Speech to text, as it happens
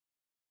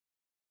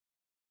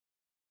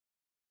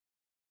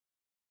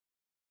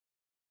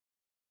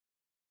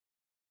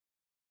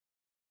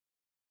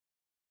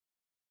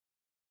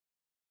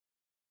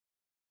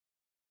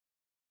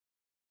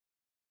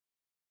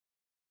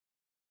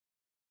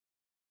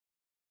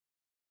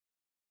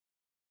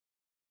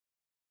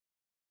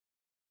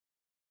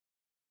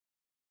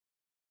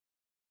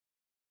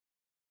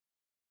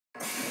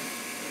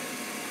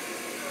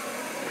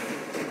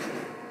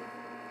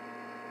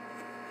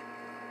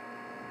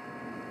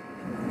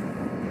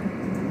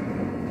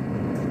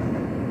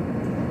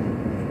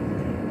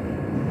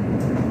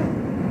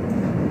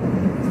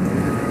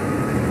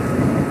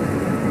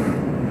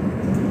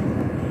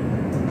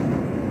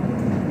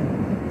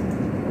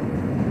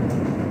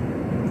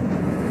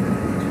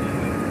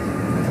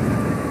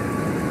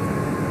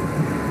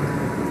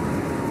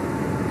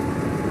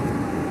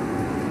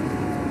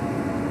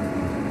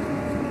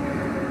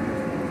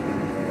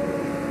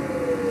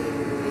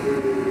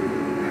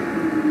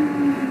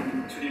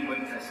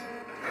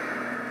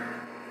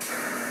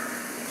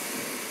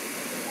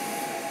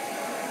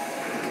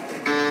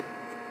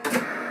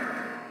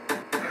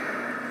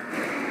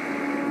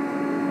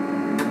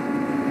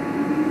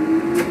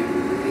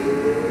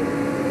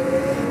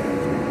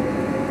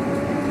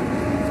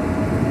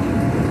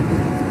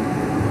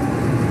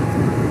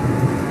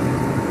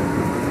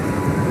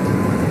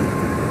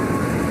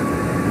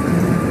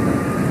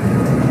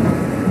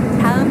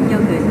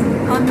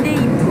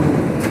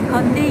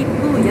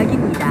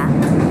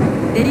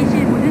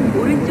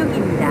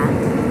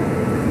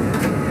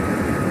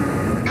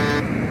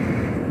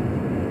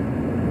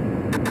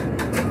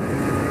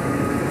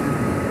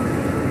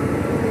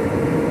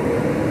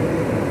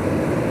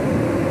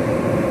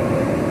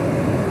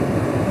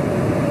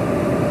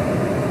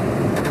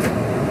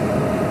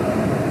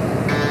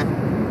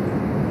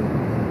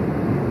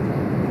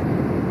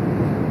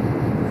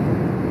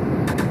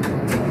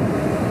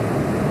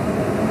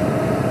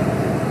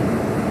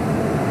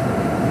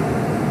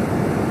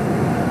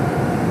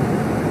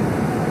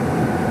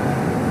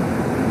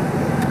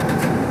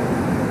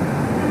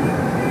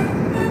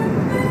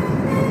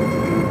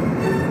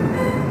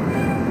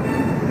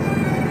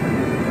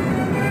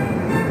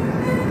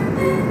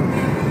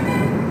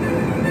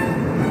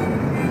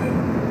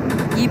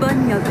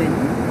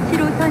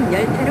7호선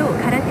열차로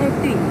갈아탈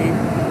수 있는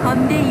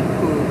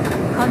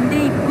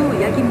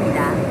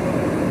건대입구역입니다.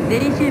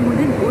 내리실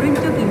문은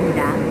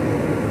오른쪽입니다.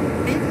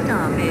 This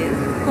stop is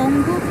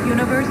Kongguk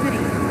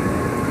University.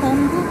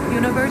 Kongguk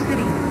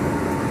University.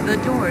 The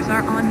doors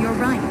are on your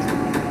right.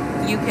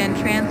 You can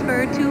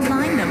transfer to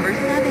line number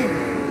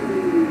 7.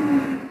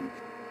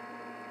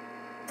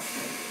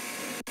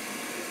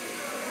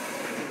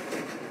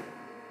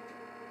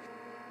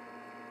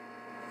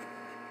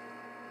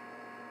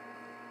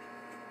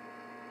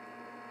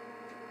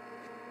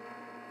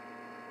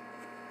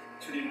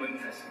 출입문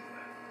닫습니다.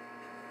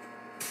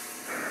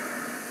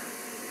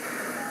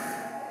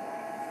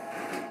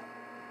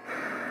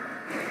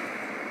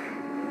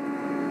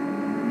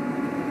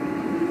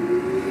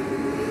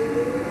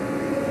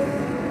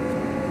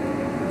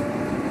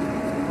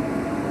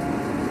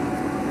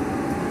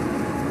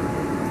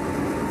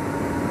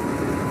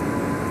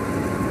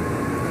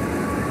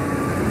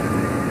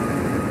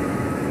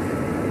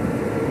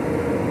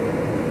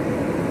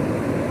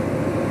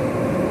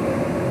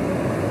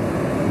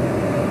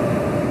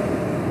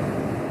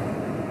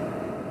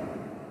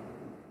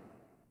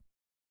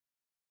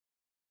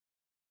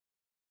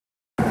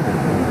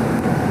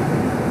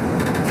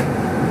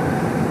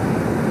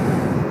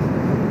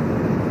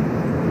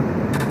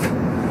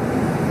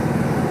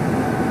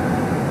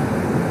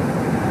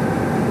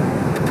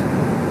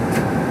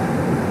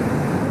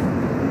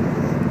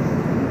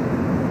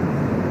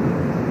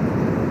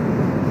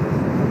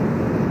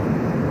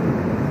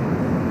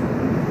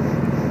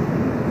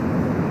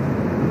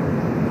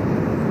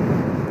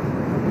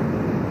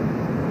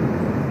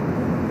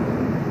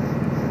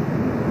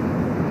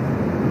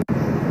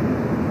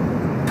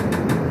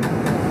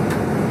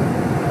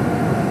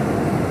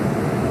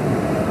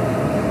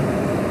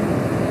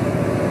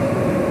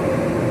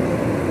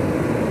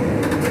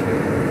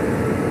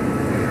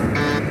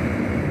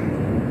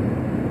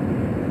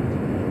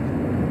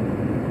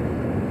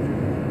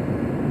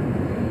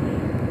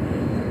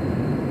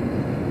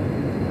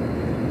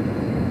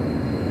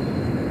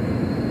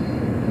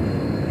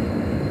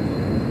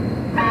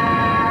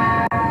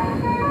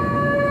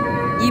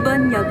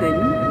 이번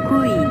역은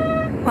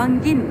구이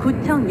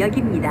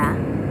광진구청역입니다.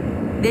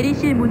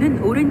 내리실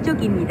문은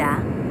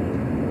오른쪽입니다.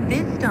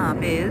 This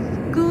stop is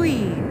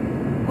Gui,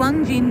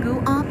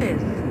 Gwangjin-gu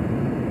Office.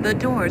 The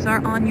doors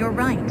are on your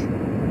right.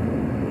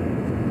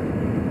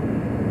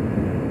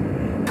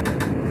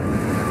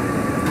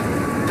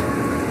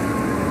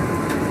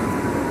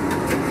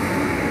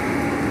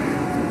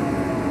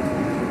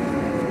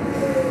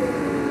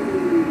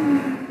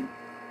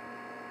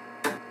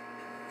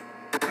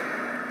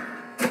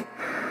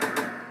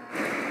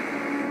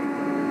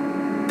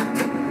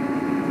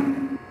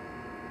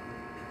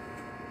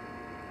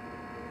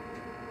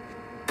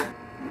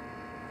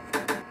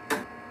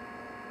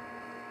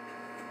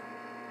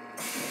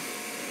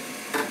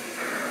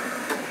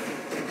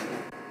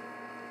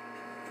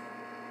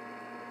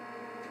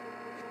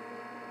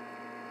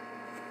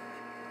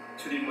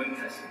 출입문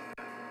닫습니다.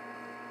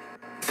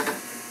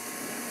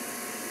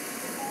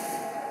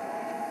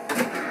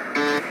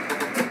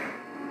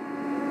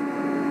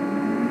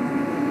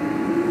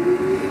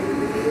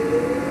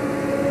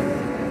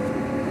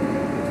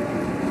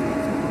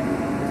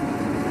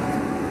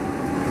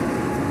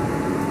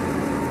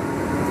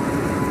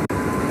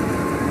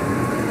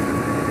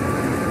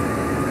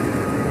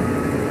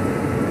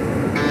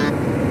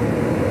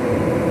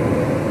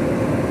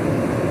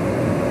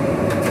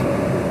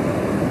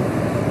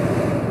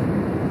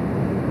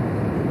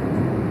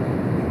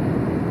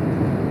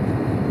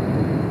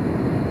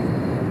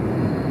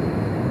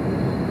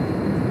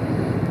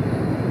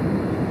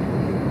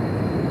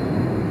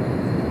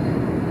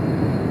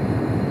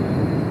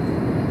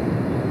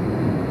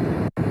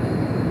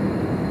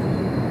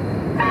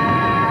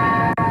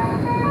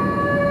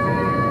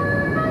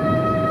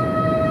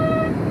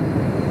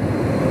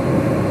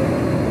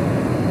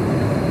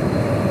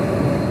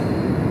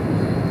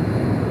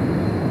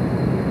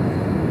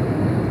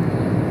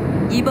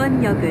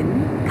 이번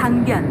역은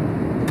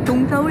강변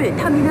동서울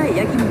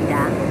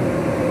터미널역입니다.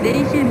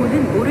 내리실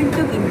문은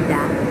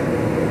오른쪽입니다.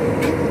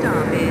 This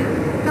stop is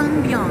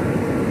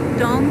Gangbyeong,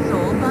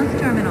 Dongseol Bus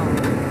Terminal.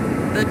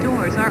 The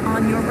doors are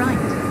on your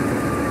right.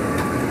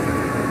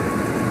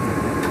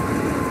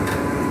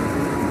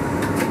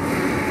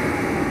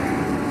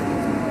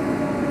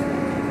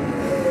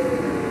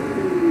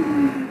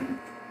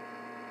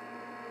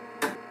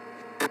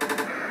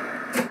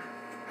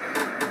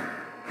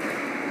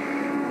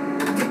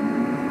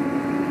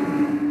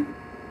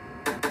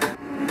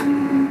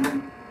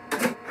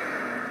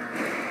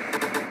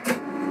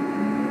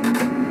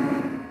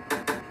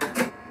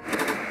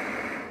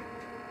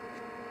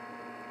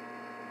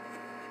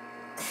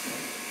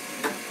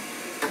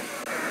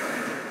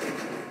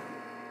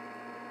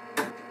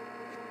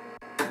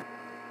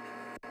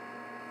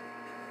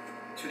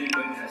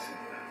 출입문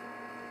닫습니다.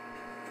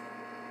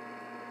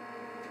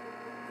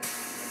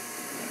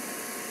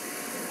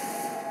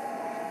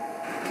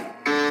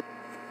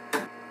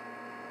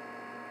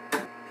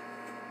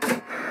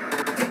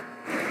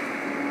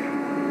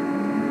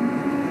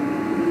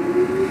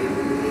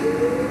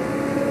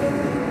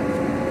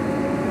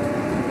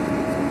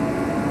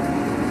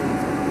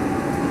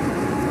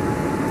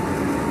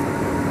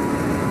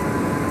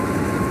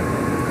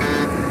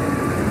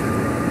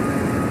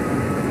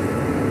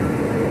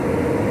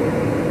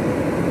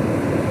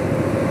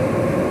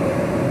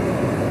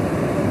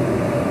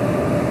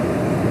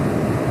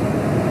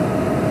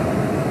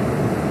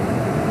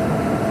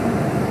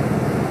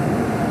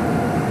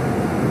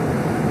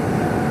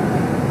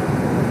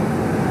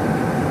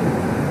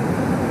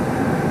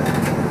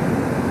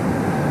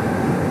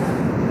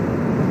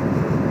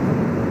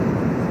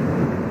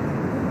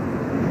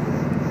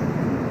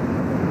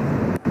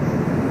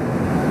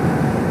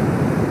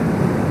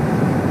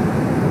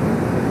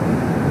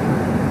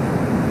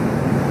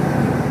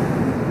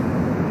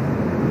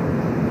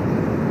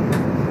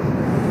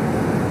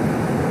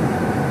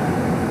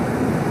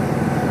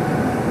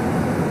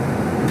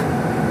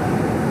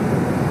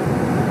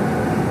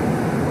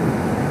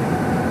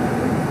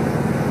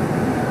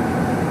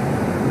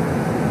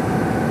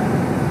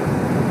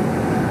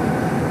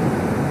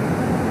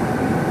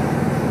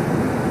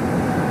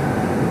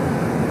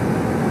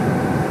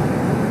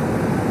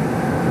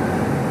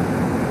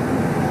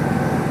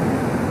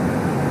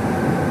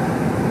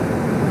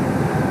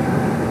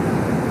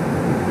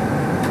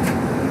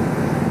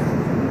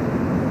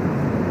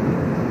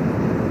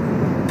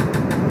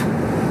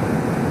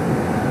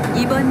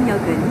 이번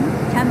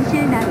역은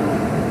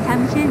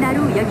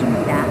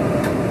잠실나루역입니다.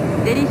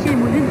 내리실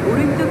문은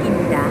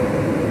오른쪽입니다.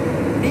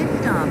 This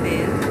stop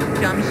is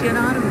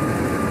Jamshiraru.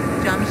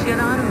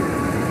 Jamshiraru.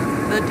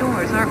 The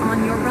doors are on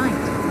your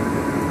right.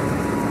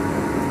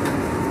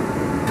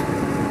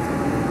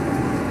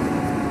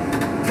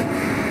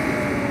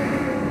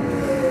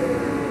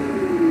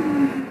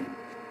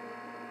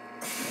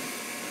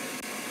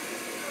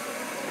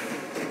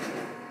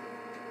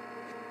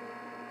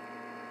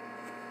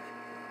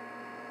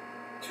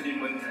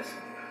 출입문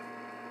닫습니다.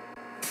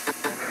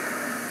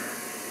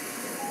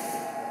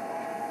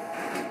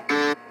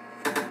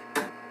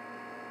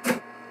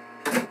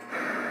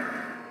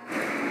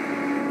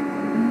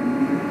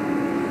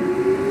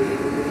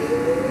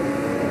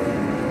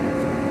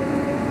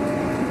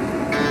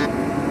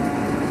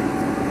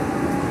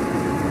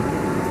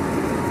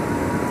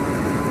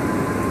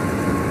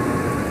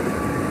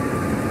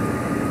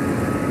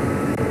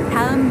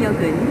 다음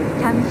역은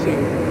잠실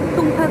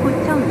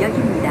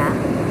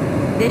송파구청역입니다.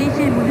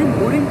 내리실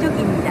문은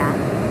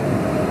오른쪽입니다.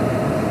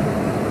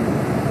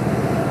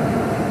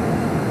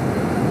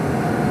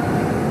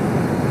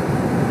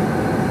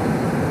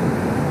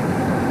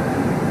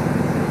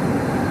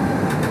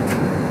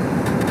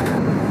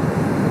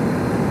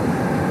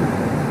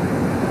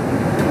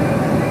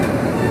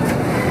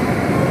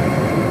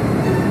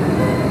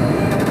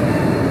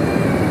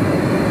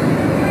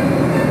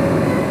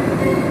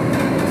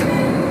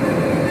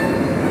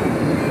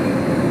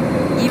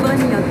 이번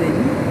역은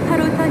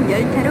 8호선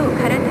열차로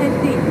갈아탈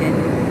수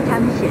있는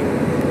잠실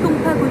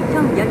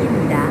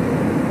송파구청역입니다.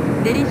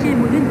 내리실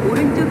문은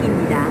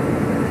오른쪽입니다.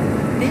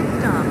 This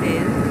stop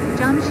is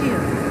Jamshil,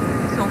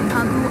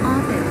 Songpagu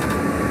office.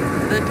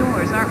 The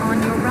doors are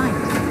on your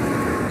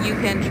right. You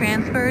can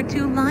transfer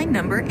to line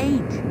number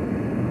 8.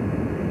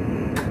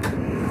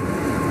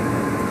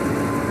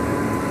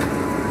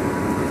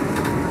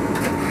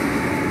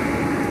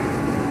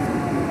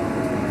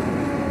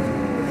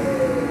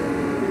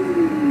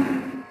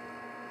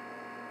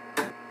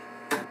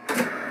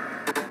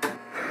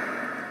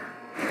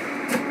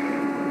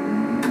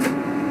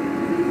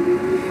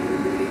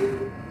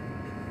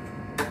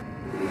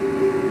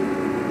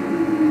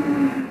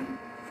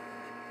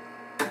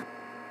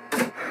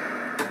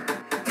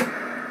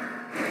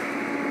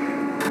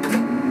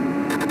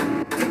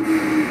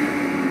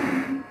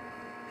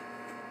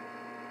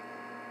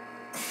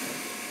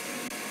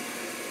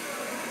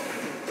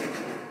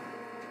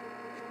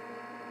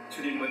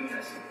 출입문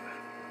닫습니다.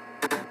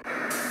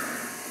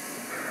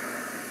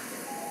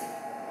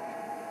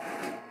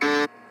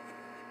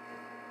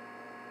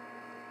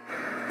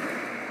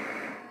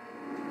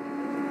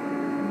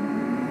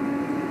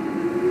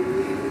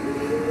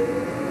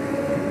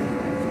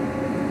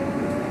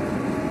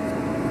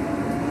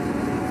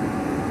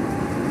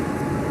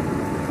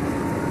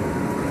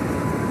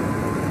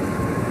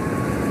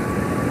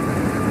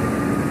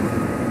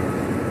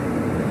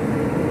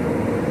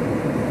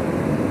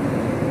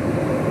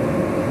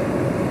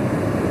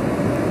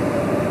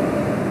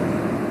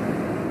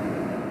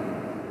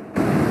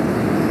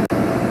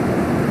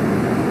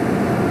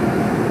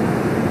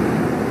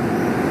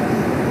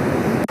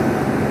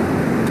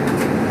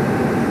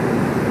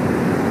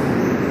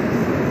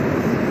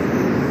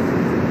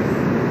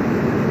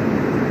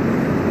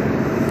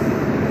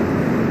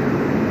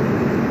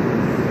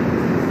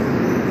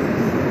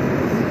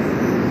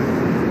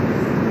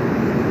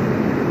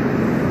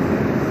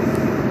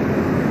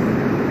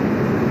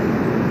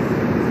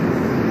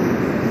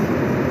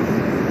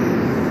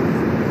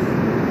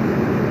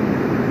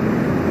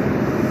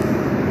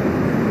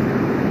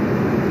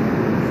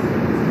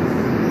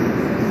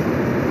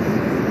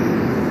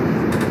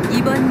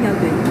 이번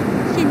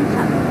역은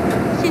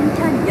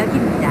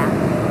신천역입니다.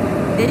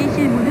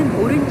 내리실 문은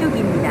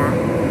오른쪽입니다.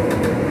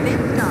 This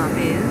stop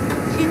is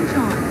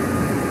Shincheon.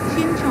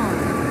 Shincheon.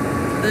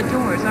 The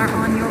doors are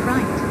on your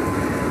right.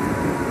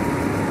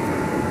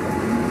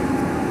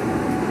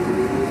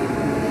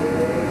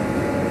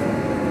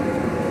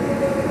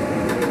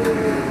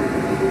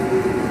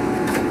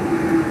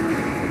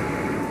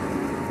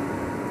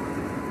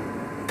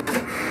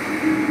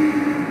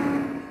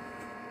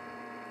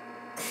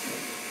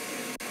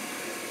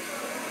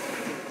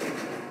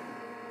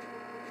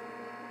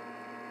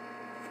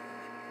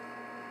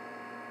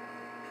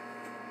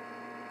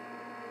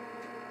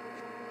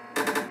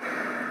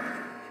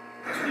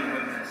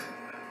 출입문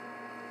닫습니다.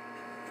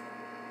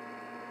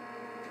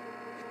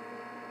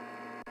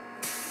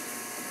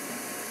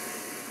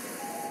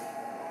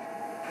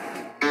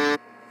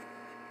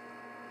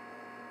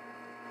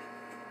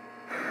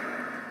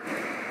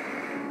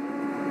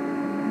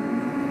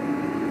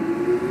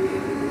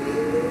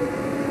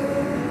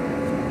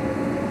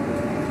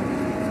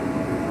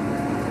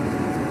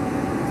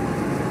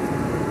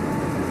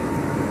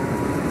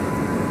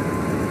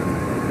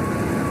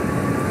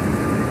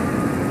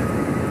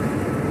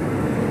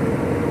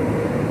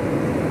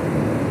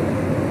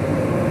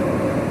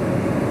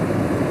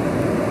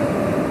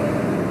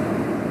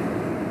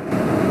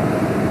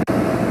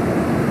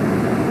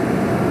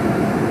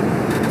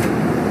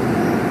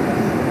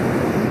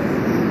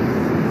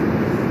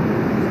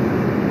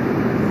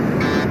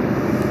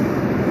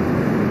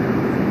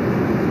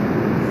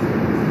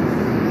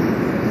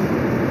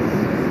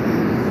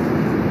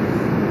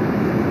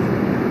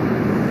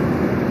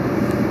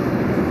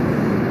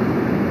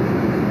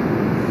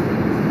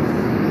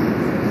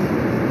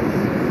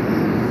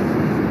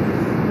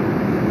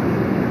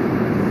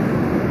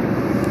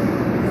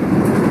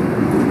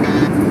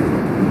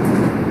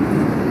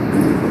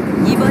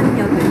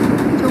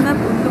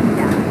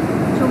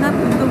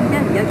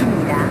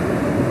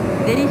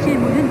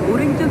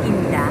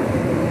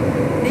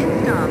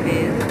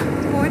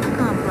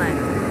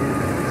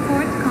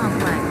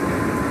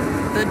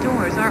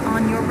 doors are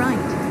on your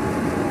right.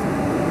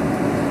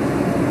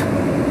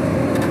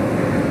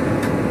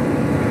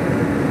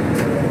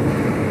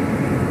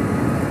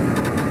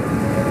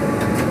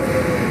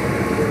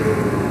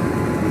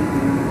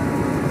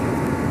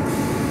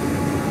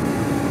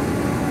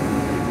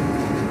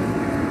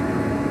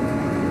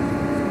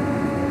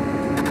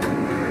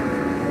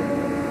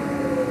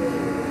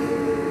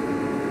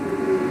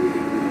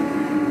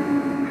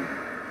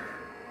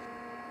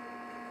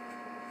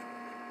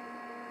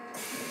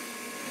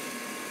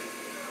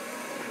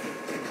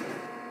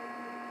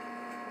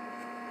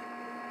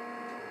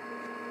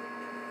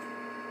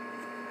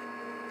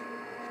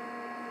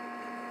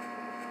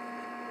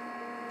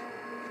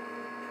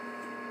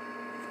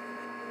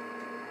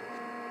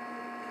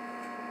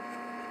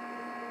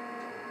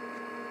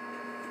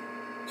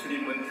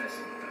 출입문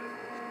닫습니다.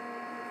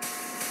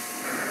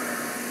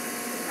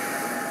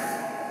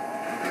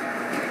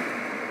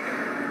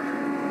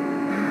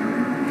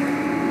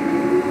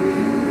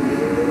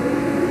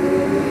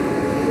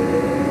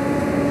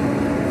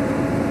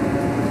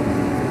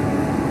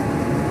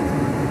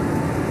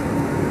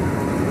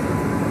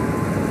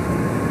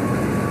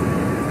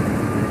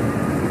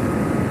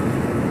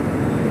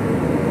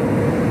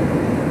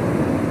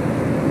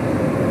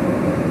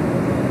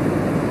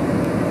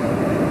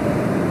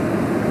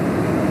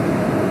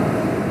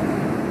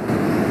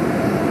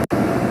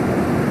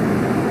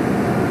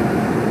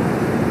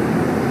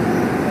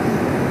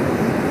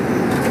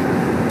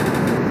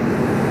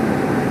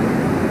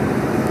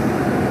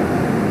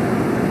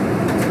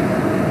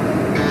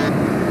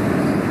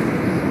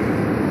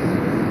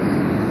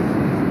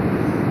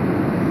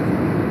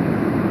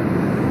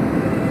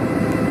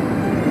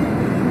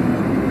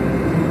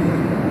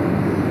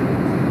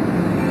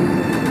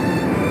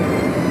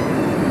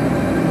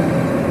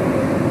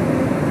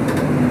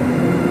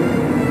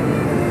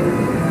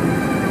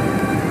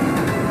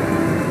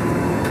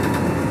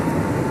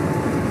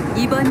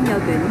 이번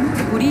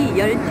역은 우리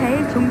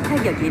열차의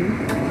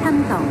종착역인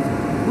삼성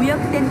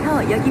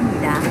무역센터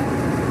역입니다.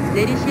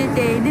 내리실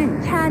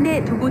때에는 차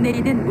안에 두고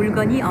내리는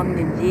물건이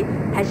없는지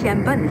다시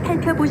한번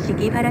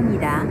살펴보시기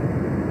바랍니다.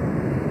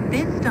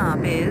 This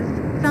stop is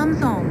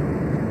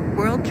Samseong,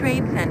 World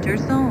Trade Center,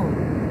 Seoul.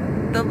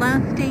 The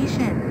last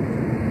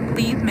station.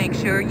 Please make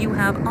sure you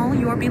have all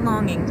your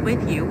belongings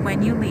with you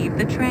when you leave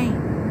the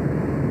train.